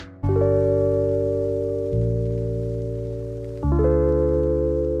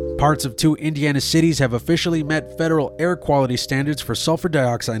Parts of 2 Indiana cities have officially met federal air quality standards for sulfur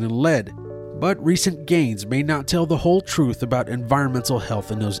dioxide and lead, but recent gains may not tell the whole truth about environmental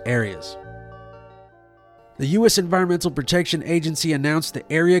health in those areas. The U.S. Environmental Protection Agency announced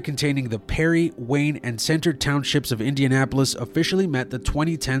the area containing the Perry, Wayne, and Center townships of Indianapolis officially met the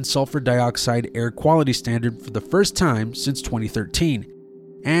 2010 sulfur dioxide air quality standard for the first time since 2013,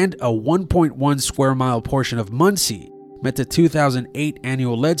 and a 1.1 square mile portion of Muncie met the 2008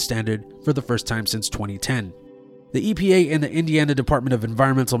 annual lead standard for the first time since 2010. The EPA and the Indiana Department of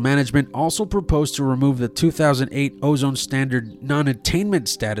Environmental Management also proposed to remove the 2008 ozone standard non-attainment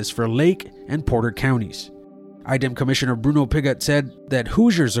status for Lake and Porter counties. IDEM Commissioner Bruno Piggott said that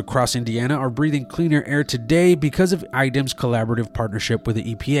Hoosiers across Indiana are breathing cleaner air today because of IDEM's collaborative partnership with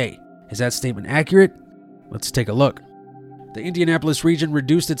the EPA. Is that statement accurate? Let's take a look. The Indianapolis region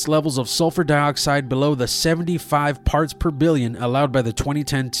reduced its levels of sulfur dioxide below the 75 parts per billion allowed by the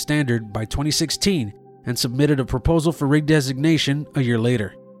 2010 standard by 2016 and submitted a proposal for redesignation a year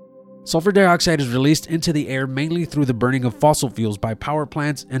later. Sulfur dioxide is released into the air mainly through the burning of fossil fuels by power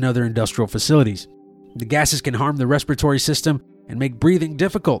plants and other industrial facilities. The gases can harm the respiratory system and make breathing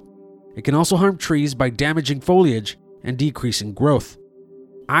difficult. It can also harm trees by damaging foliage and decreasing growth.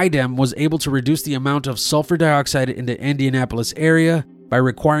 IDEM was able to reduce the amount of sulfur dioxide in the Indianapolis area by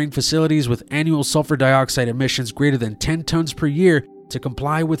requiring facilities with annual sulfur dioxide emissions greater than 10 tons per year to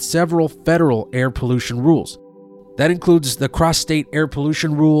comply with several federal air pollution rules. That includes the Cross-State Air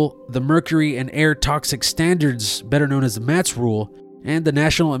Pollution Rule, the Mercury and Air Toxic Standards, better known as the MATS Rule, and the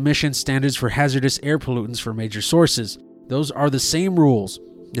National Emission Standards for Hazardous Air Pollutants for Major Sources. Those are the same rules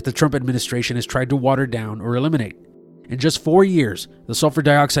that the Trump administration has tried to water down or eliminate. In just 4 years, the sulfur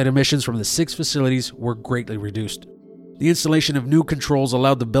dioxide emissions from the 6 facilities were greatly reduced. The installation of new controls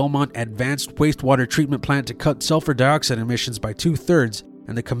allowed the Belmont Advanced Wastewater Treatment Plant to cut sulfur dioxide emissions by 2/3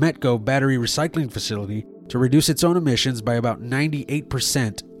 and the Cometco Battery Recycling Facility to reduce its own emissions by about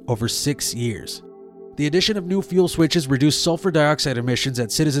 98% over 6 years. The addition of new fuel switches reduced sulfur dioxide emissions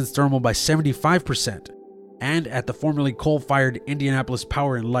at Citizens Thermal by 75%, and at the formerly coal-fired Indianapolis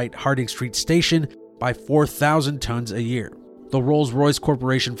Power and Light Harding Street Station by 4,000 tons a year. The Rolls-Royce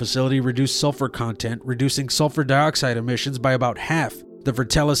Corporation facility reduced sulfur content, reducing sulfur dioxide emissions by about half. The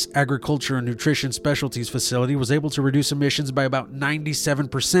Vertelis Agriculture and Nutrition Specialties facility was able to reduce emissions by about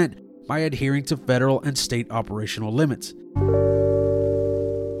 97% by adhering to federal and state operational limits.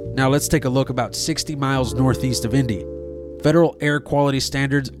 Now let's take a look about 60 miles northeast of Indy. Federal air quality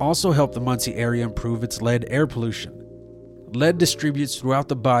standards also help the Muncie area improve its lead air pollution. Lead distributes throughout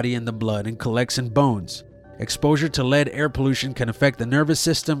the body and the blood and collects in bones. Exposure to lead air pollution can affect the nervous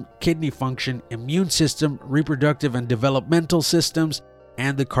system, kidney function, immune system, reproductive and developmental systems,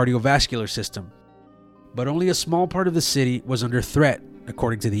 and the cardiovascular system. But only a small part of the city was under threat,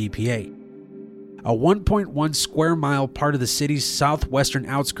 according to the EPA. A 1.1 square mile part of the city's southwestern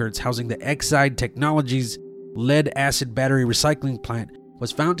outskirts housing the Exide Technologies lead-acid battery recycling plant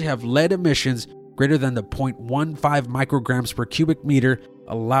was found to have lead emissions greater than the 0.15 micrograms per cubic meter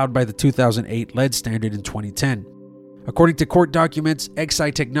allowed by the 2008 lead standard in 2010. According to court documents,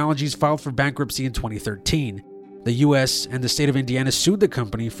 Exide Technologies filed for bankruptcy in 2013. The U.S. and the state of Indiana sued the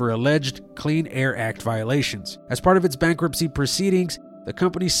company for alleged Clean Air Act violations. As part of its bankruptcy proceedings, the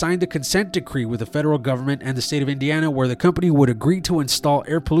company signed a consent decree with the federal government and the state of Indiana where the company would agree to install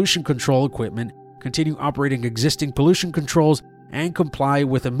air pollution control equipment, continue operating existing pollution controls, and comply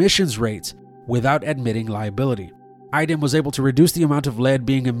with emissions rates without admitting liability. IDEM was able to reduce the amount of lead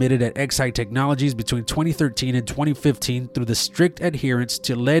being emitted at Exide Technologies between 2013 and 2015 through the strict adherence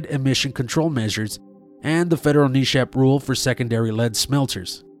to lead emission control measures and the federal NESHAP rule for secondary lead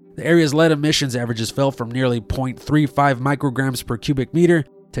smelters. The area's lead emissions averages fell from nearly 0.35 micrograms per cubic meter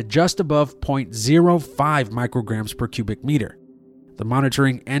to just above 0.05 micrograms per cubic meter. The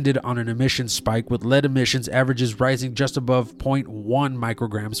monitoring ended on an emissions spike with lead emissions averages rising just above 0.1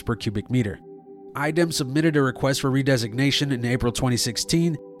 micrograms per cubic meter. IDEM submitted a request for redesignation in April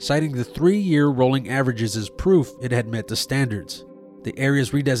 2016, citing the 3-year rolling averages as proof it had met the standards. The area's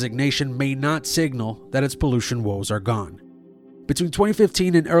redesignation may not signal that its pollution woes are gone. Between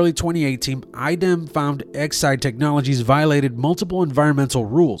 2015 and early 2018, IDEM found Exide Technologies violated multiple environmental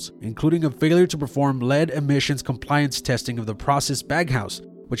rules, including a failure to perform lead emissions compliance testing of the process baghouse,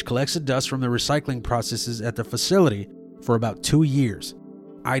 which collects the dust from the recycling processes at the facility, for about 2 years.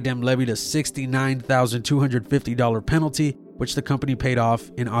 IDEM levied a $69,250 penalty, which the company paid off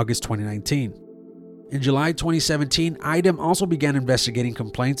in August 2019. In July 2017, IDEM also began investigating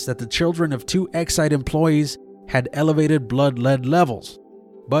complaints that the children of 2 Exide employees had elevated blood lead levels,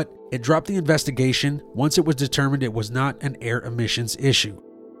 but it dropped the investigation once it was determined it was not an air emissions issue.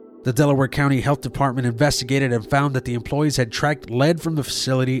 The Delaware County Health Department investigated and found that the employees had tracked lead from the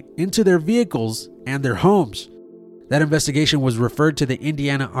facility into their vehicles and their homes. That investigation was referred to the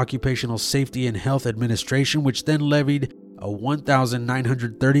Indiana Occupational Safety and Health Administration, which then levied a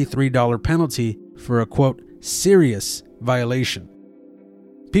 $1,933 penalty for a, quote, serious violation.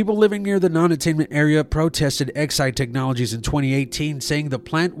 People living near the non-attainment area protested Exide Technologies in 2018, saying the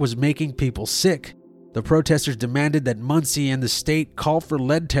plant was making people sick. The protesters demanded that Muncie and the state call for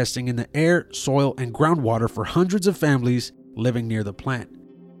lead testing in the air, soil, and groundwater for hundreds of families living near the plant.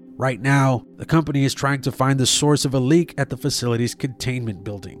 Right now, the company is trying to find the source of a leak at the facility's containment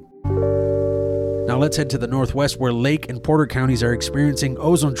building. Now let's head to the Northwest, where Lake and Porter counties are experiencing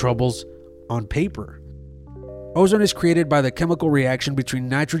ozone troubles on paper. Ozone is created by the chemical reaction between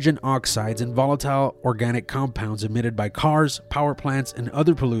nitrogen oxides and volatile organic compounds emitted by cars, power plants, and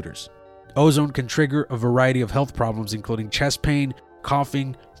other polluters. Ozone can trigger a variety of health problems, including chest pain,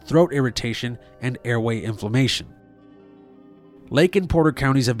 coughing, throat irritation, and airway inflammation. Lake and Porter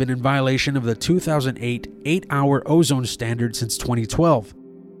counties have been in violation of the 2008 8-hour ozone standard since 2012,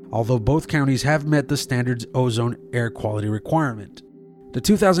 although both counties have met the standard's ozone air quality requirement. The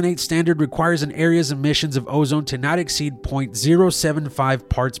 2008 standard requires an area's emissions of ozone to not exceed 0.075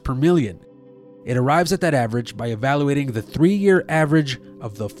 parts per million. It arrives at that average by evaluating the 3-year average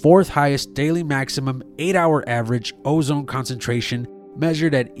of the fourth highest daily maximum 8-hour average ozone concentration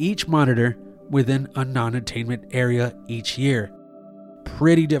measured at each monitor within a non-attainment area each year.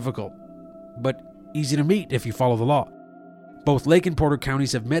 Pretty difficult, but easy to meet if you follow the law. Both Lake and Porter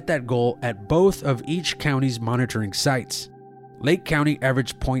counties have met that goal at both of each county's monitoring sites. Lake County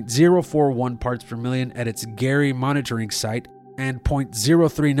averaged 0.041 parts per million at its Gary monitoring site and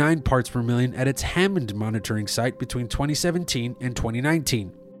 0.039 parts per million at its Hammond monitoring site between 2017 and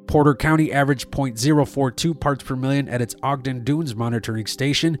 2019. Porter County averaged 0.042 parts per million at its Ogden Dunes monitoring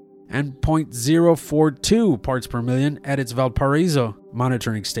station and 0.042 parts per million at its Valparaiso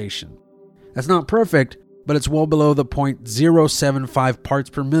monitoring station. That's not perfect, but it's well below the 0.075 parts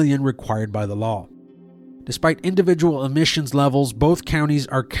per million required by the law. Despite individual emissions levels, both counties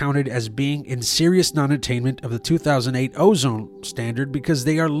are counted as being in serious non-attainment of the 2008 ozone standard because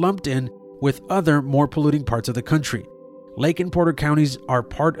they are lumped in with other more polluting parts of the country. Lake and Porter counties are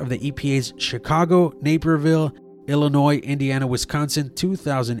part of the EPA's Chicago, Naperville, Illinois, Indiana, Wisconsin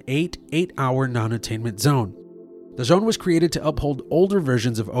 2008 8-hour non-attainment zone. The zone was created to uphold older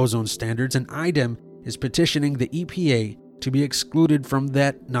versions of ozone standards, and IDEM is petitioning the EPA to be excluded from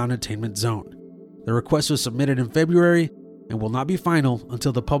that non-attainment zone. The request was submitted in February and will not be final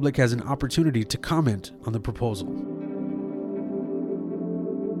until the public has an opportunity to comment on the proposal.